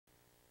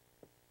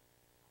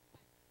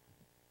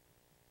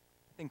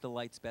think the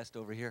light's best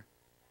over here.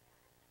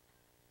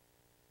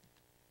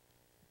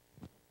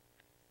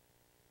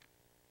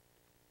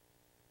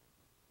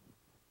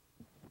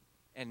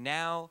 And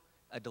now,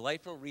 a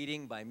delightful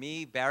reading by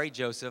me, Barry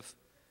Joseph,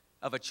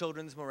 of a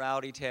children's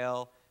morality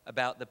tale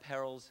about the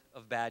perils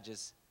of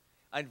badges.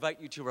 I invite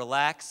you to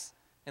relax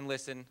and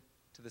listen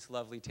to this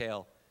lovely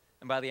tale.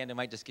 And by the end, I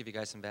might just give you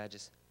guys some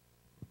badges.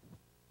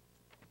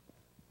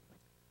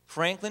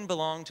 Franklin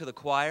belonged to the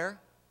choir,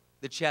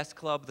 the chess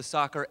club, the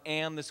soccer,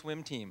 and the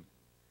swim team.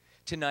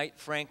 Tonight,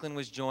 Franklin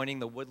was joining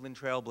the Woodland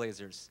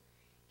Trailblazers.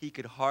 He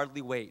could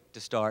hardly wait to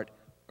start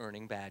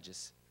earning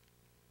badges.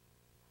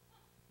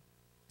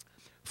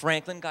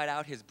 Franklin got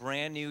out his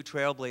brand new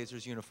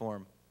Trailblazers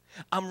uniform.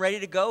 "I'm ready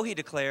to go," he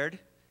declared.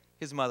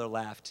 His mother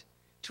laughed.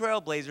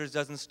 "Trailblazers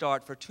doesn't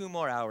start for 2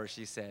 more hours,"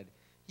 she said.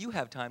 "You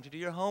have time to do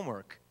your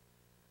homework."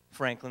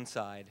 Franklin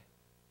sighed.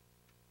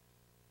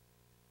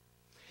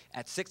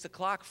 At 6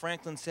 o'clock,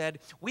 Franklin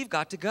said, "We've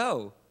got to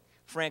go."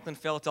 Franklin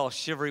felt all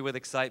shivery with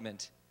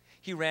excitement.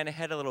 He ran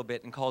ahead a little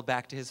bit and called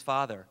back to his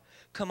father.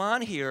 "Come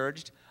on," he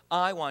urged.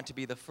 "I want to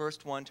be the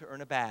first one to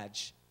earn a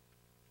badge."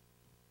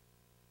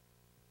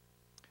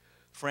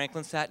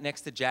 Franklin sat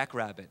next to Jack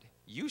Rabbit.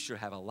 "You sure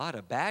have a lot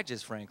of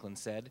badges," Franklin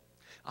said.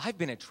 "I've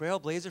been a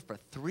Trailblazer for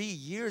 3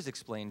 years,"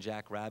 explained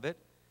Jack Rabbit.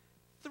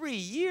 3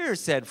 years,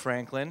 said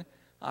Franklin.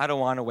 "I don't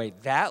want to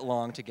wait that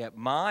long to get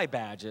my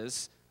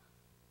badges."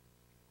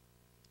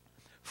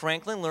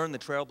 Franklin learned the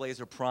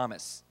Trailblazer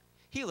promise.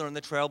 He learned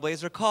the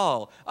Trailblazer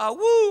call.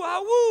 "Ah-woo,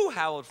 ah-woo,"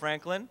 howled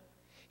Franklin.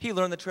 He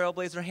learned the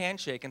Trailblazer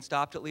handshake and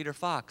stopped at Leader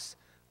Fox.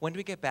 "When do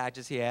we get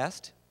badges?" he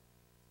asked.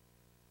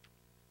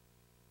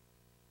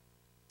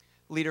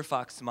 Leader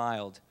Fox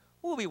smiled.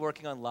 "We'll be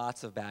working on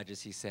lots of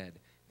badges," he said.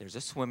 "There's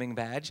a swimming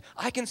badge."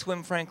 "I can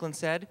swim," Franklin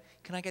said.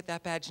 "Can I get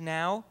that badge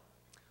now?"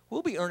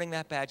 "We'll be earning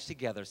that badge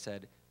together,"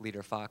 said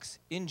Leader Fox,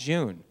 "in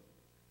June."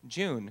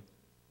 June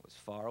was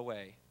far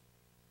away.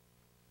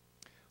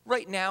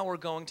 "Right now we're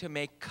going to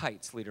make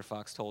kites," Leader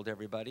Fox told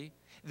everybody.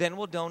 "Then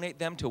we'll donate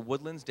them to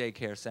Woodlands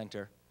Daycare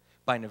Center.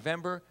 By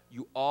November,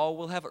 you all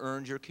will have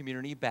earned your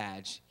community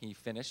badge," he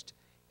finished.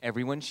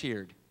 Everyone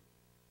cheered,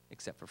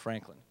 except for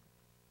Franklin.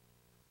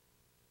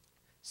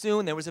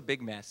 Soon there was a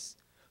big mess.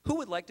 "Who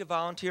would like to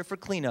volunteer for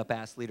cleanup?"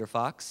 asked Leader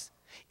Fox.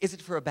 "Is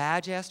it for a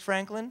badge?" asked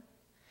Franklin.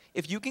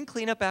 "If you can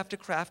clean up after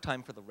craft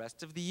time for the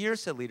rest of the year,"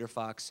 said Leader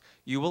Fox,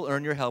 "you will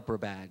earn your helper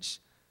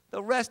badge."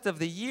 "The rest of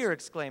the year,"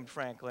 exclaimed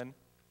Franklin.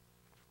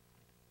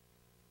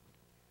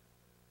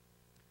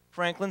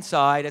 Franklin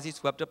sighed as he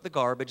swept up the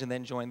garbage and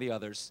then joined the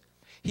others.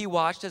 He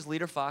watched as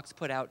Leader Fox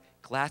put out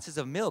glasses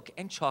of milk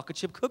and chocolate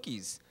chip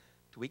cookies.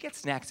 "Do we get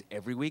snacks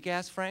every week?"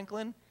 asked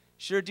Franklin.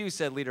 "Sure do,"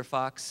 said Leader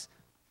Fox.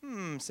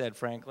 Said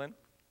Franklin.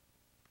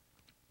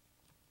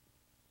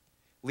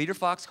 Leader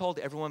Fox called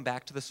everyone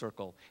back to the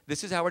circle.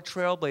 "This is our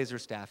Trailblazer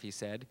staff," he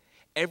said.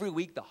 "Every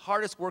week, the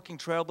hardest working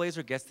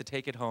Trailblazer gets to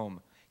take it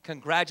home.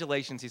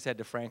 Congratulations," he said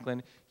to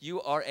Franklin.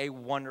 "You are a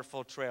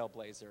wonderful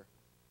Trailblazer."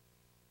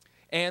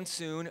 And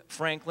soon,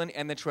 Franklin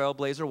and the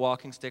Trailblazer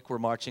walking stick were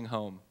marching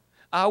home.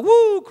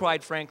 "Ah-woo!"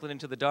 cried Franklin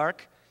into the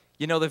dark.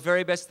 "You know the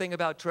very best thing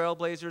about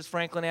Trailblazers?"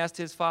 Franklin asked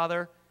his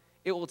father.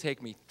 "It will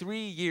take me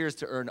 3 years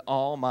to earn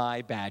all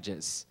my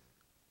badges."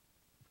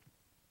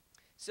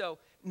 So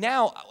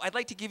now I'd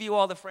like to give you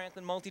all the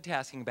Franklin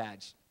multitasking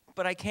badge,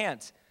 but I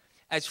can't.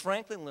 As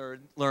Franklin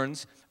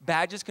learns,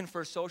 badges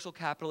confer social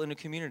capital in a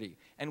community,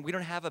 and we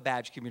don't have a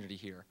badge community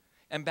here.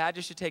 And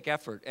badges should take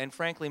effort, and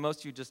frankly, most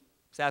of you just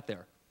sat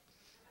there.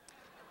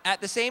 At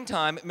the same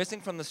time,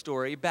 missing from the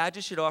story,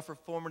 badges should offer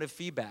formative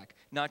feedback,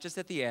 not just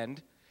at the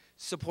end,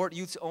 support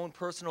youth's own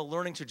personal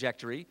learning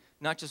trajectory,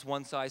 not just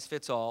one size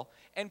fits all,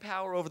 and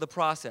power over the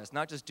process,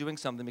 not just doing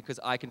something because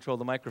I control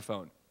the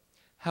microphone.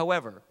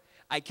 However,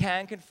 I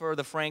can confer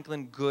the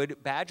Franklin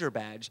Good Badger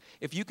Badge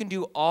if you can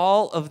do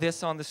all of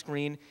this on the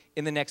screen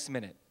in the next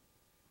minute.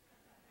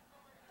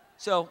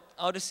 So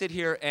I'll just sit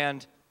here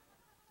and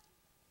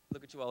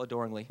look at you all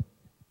adoringly.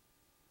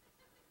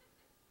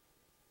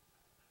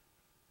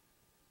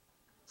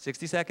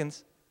 60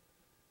 seconds.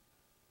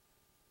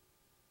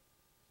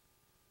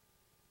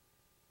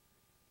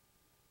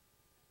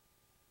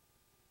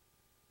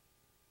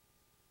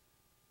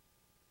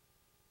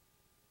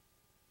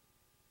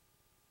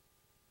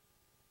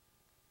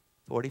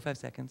 "45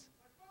 seconds.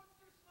 My phone's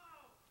too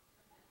slow.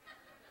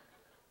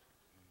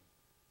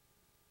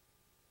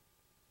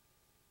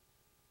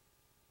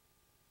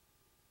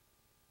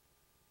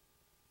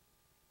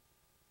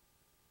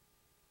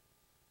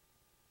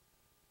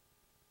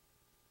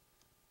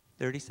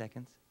 30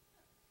 seconds.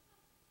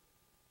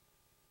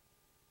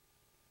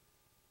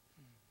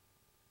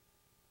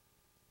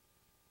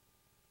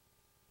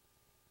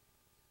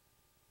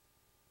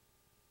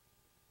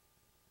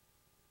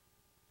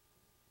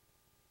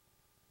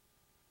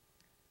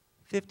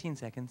 "15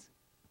 seconds.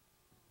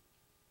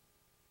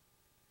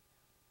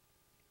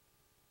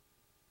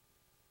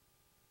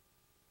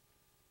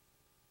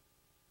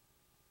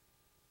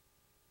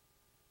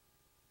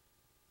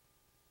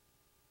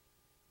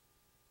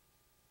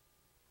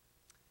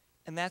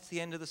 And that's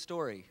the end of the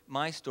story,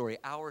 my story,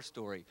 our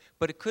story.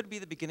 But it could be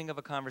the beginning of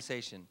a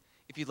conversation.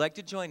 If you'd like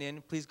to join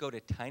in, please go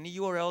to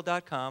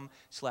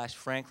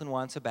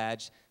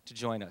tinyurl.com/FranklinWantsABadge to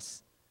join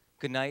us.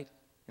 Good night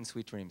and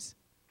sweet dreams.